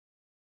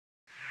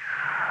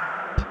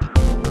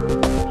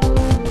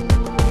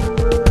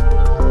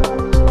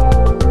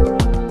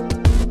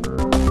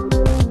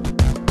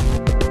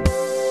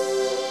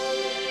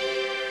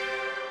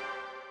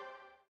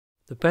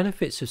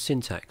benefits of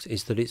syntax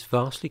is that it's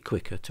vastly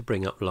quicker to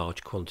bring up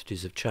large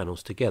quantities of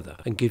channels together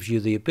and gives you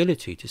the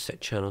ability to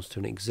set channels to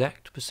an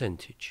exact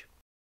percentage.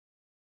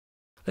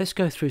 Let's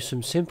go through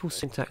some simple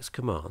syntax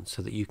commands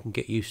so that you can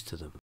get used to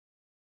them.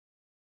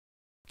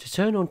 To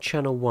turn on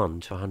channel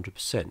 1 to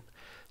 100%,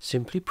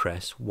 simply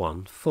press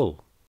 1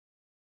 full.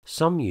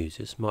 Some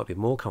users might be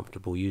more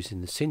comfortable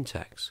using the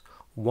syntax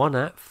 1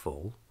 at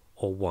full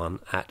or 1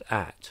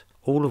 at,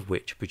 all of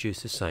which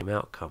produce the same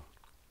outcome.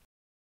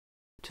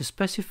 To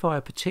specify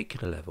a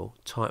particular level,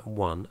 type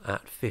 1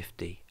 at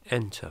 50,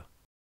 enter.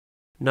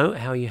 Note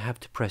how you have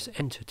to press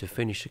enter to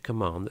finish a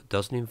command that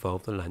doesn't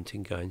involve the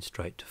lantern going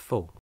straight to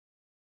full.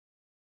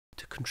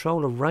 To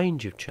control a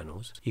range of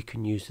channels, you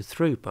can use the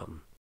through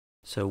button.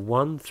 So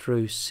 1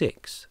 through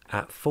 6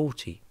 at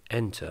 40,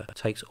 enter,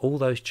 takes all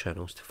those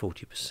channels to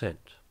 40%.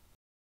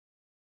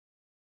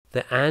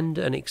 The AND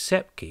and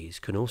except keys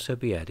can also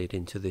be added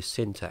into this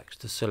syntax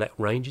to select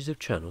ranges of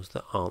channels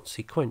that aren't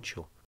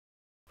sequential.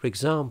 For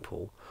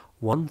example,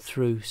 1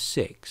 through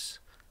 6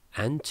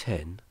 and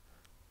 10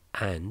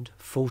 and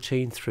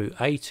 14 through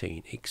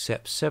 18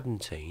 except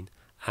 17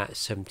 at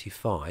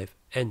 75,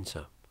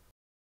 enter.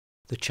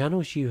 The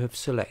channels you have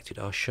selected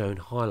are shown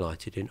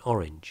highlighted in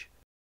orange.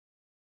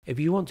 If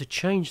you want to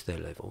change their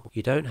level,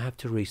 you don't have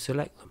to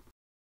reselect them.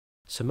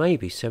 So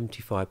maybe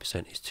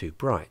 75% is too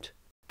bright.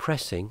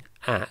 Pressing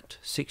at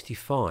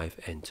 65,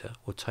 enter,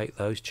 will take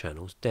those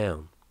channels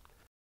down.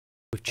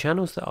 With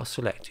channels that are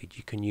selected,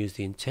 you can use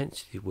the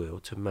intensity wheel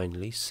to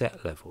manually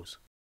set levels.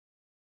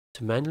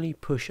 To manually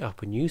push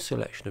up a new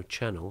selection of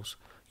channels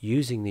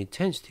using the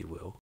intensity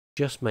wheel,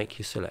 just make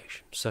your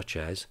selection, such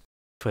as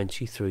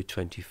 20 through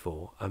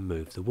 24, and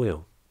move the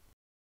wheel.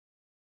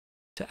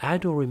 To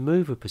add or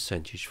remove a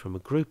percentage from a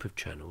group of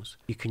channels,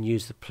 you can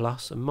use the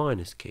plus and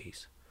minus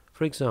keys.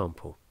 For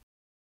example,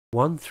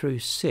 1 through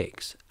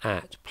 6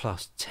 at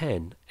plus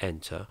 10,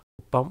 enter,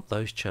 will bump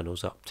those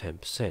channels up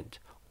 10%,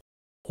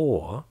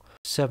 or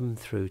 7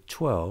 through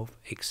 12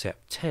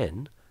 except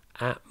 10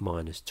 at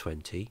minus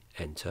 20,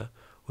 enter,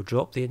 will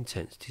drop the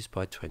intensities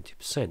by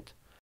 20%.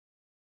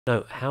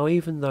 Note how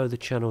even though the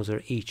channels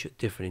are each at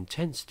different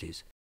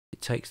intensities,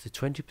 it takes the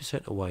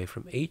 20% away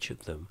from each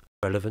of them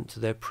relevant to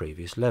their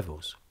previous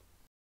levels.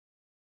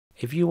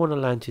 If you want a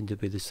lantern to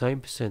be the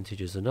same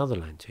percentage as another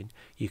lantern,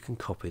 you can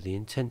copy the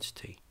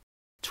intensity.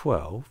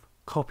 12,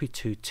 copy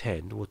to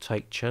 10 will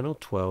take channel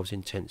 12's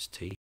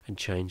intensity and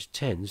change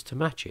 10's to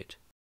match it.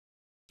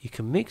 You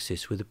can mix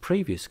this with the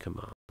previous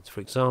commands,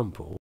 for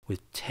example,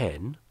 with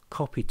 10,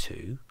 copy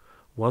to,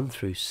 1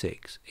 through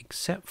 6,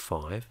 except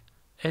 5,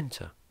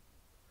 enter.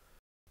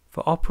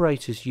 For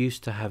operators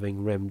used to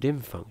having rem-dim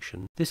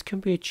function, this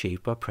can be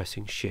achieved by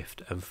pressing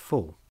Shift and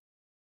full.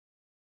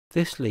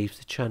 This leaves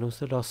the channels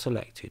that are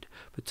selected,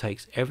 but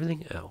takes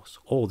everything else,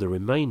 or the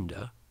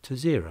remainder, to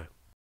 0.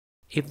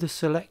 If the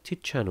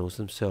selected channels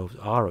themselves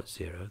are at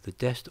 0, the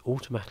desk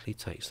automatically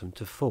takes them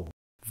to full,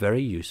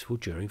 very useful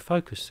during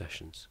focus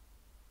sessions.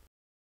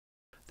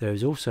 There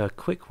is also a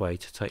quick way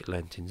to take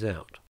lanterns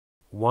out.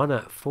 1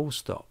 at full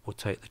stop will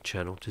take the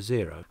channel to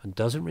 0 and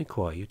doesn't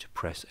require you to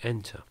press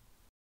enter.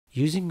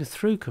 Using the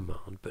through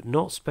command but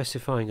not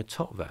specifying a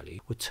top value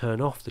will turn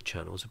off the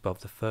channels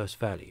above the first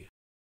value.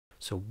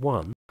 So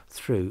 1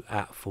 through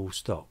at full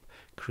stop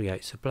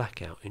creates a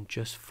blackout in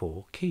just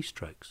 4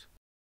 keystrokes.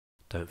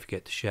 Don't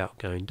forget to shout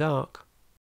going dark.